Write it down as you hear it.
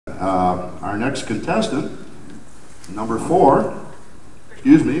Our next contestant, number 4,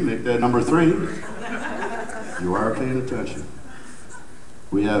 excuse me, make that number 3. You are paying attention.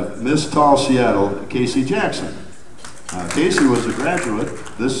 We have Miss Tall Seattle, Casey Jackson. Casey was a graduate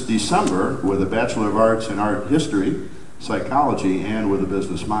this December with a Bachelor of Arts in Art History, Psychology, and with a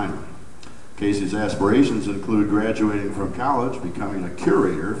business minor. Casey's aspirations include graduating from college, becoming a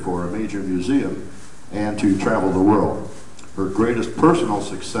curator for a major museum, and to travel the world. Her greatest personal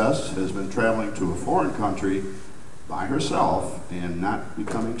success has been traveling to a foreign country by herself and not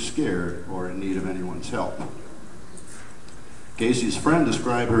becoming scared or in need of anyone's help. Casey's friend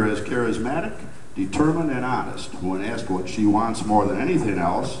described her as charismatic, determined, and honest. When asked what she wants more than anything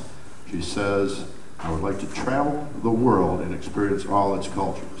else, she says, "I would like to travel the world and experience all its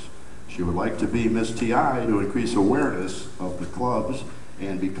cultures." She would like to be Miss TI to increase awareness of the clubs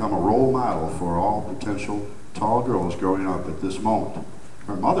and become a role model for all potential tall girls growing up at this moment.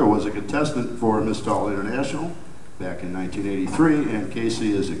 Her mother was a contestant for Miss Tall International back in 1983, and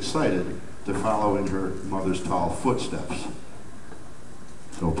Casey is excited to follow in her mother's tall footsteps.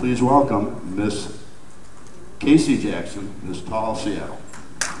 So please welcome Miss Casey Jackson, Miss Tall Seattle.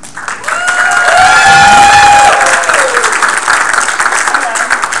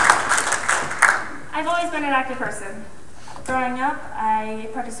 I've always been an active person. Growing up, I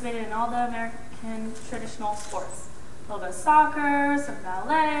participated in all the American traditional sports. A little bit of soccer, some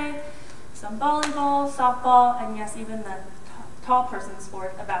ballet, some volleyball, softball, and yes, even the tall person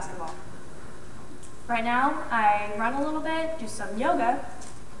sport of basketball. Right now, I run a little bit, do some yoga,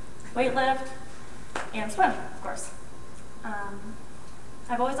 weightlift, and swim, of course.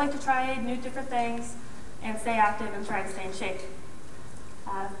 I've always liked to try new different things and stay active and try to stay in shape.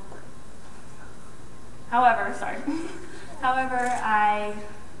 However,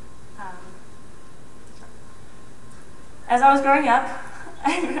 as I was growing up,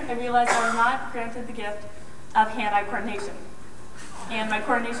 I realized I was not granted the gift of hand-eye coordination. And my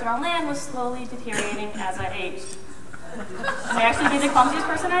coordination on land was slowly deteriorating as I aged. I may actually be the clumsiest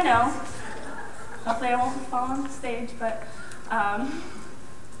person I know. Hopefully I won't fall on stage, but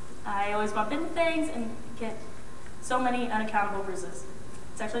I always bump into things and get so many unaccountable bruises.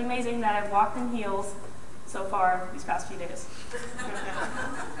 It's actually amazing that I've walked in heels so far these past few days.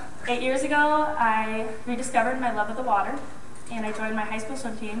 8 years ago, I rediscovered my love of the water, and I joined my high school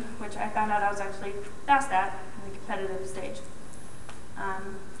swim team, which I found out I was actually fast at in the competitive stage.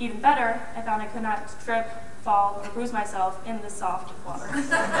 Even better, I found I could not trip, fall, or bruise myself in the soft water.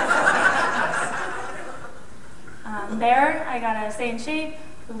 There, I got to stay in shape,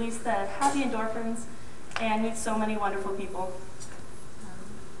 release the happy endorphins, and meet so many wonderful people.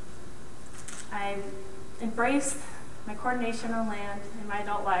 I've embraced my coordination on land in my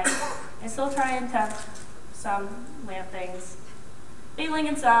adult life. I still try and attempt some land things, failing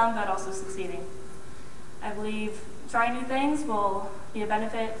in some, but also succeeding. I believe trying new things will be a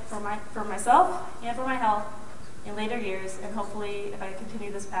benefit for myself and for my health in later years, and hopefully, if I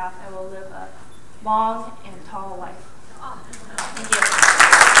continue this path, I will live a long and tall life. Thank you.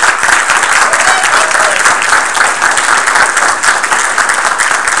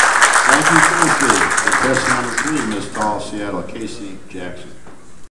 Thank you, Casey. Contestant number 3, Miss Tall Seattle, Casey Jackson.